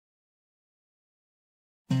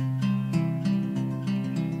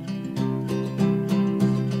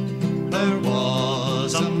There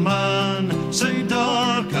was a man, sae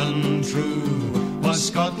dark and true, was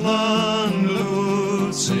Scotland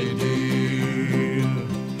loath sae dear.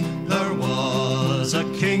 There was a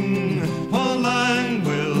king, wha lang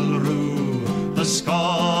will rue, the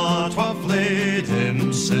Scot wha fled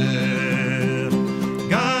him sair.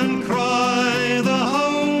 Gan cry the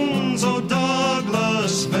hounds o'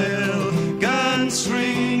 Douglas Vale, gan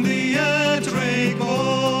string the Ettrick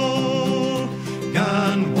O,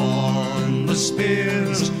 gan warn the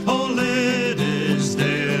spears o'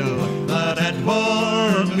 Liddesdale that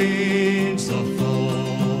Edward leads the foe.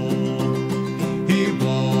 He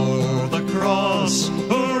wore the cross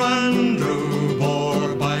o'er Andrew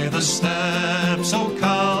bore by the steps o'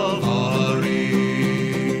 Calvary.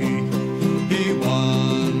 He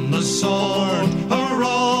won the sword o'er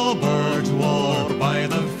Robert wore by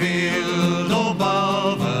the field o'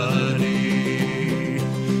 Balvenie.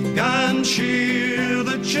 Gan cheer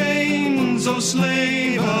the chains o'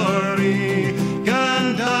 slavery,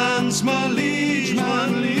 gan dance my liege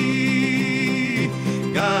man Lee,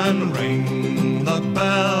 gan ring the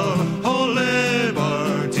bell o'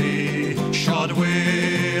 liberty, shod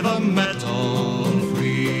with a metal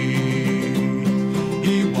free.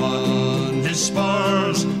 He won his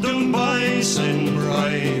spurs down by St.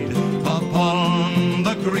 Bride, upon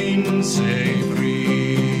the green sae free.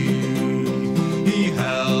 He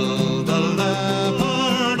held the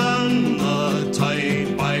leopard and the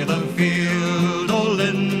tide by the field o'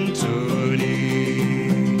 Lintonie.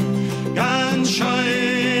 Gan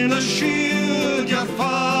shine the shield your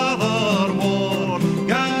father wore,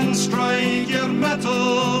 gan strike your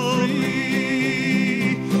metal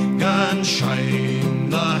free. Gan shine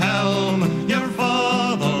the helm your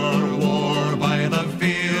father wore by the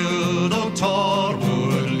field o'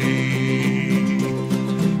 Torwood Lee.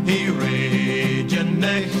 He rade ye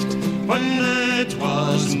nicht when it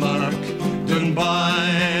was murk, down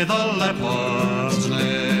by the leopard's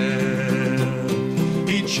lair.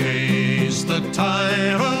 He chased the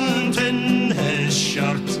tyrant in his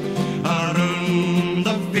shirt, around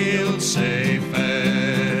the field sae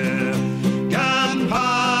fair. Gan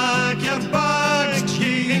pack your bags,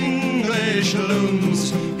 ye English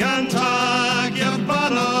loons, gan tag your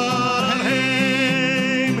banner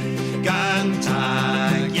hame, gan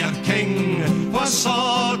tag your king, wha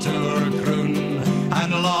sought our croon,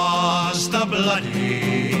 and lost a bloody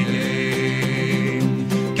name.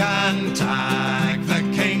 Gan tag the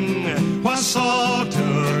king, wha sought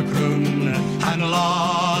our croon, and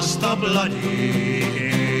lost a bloody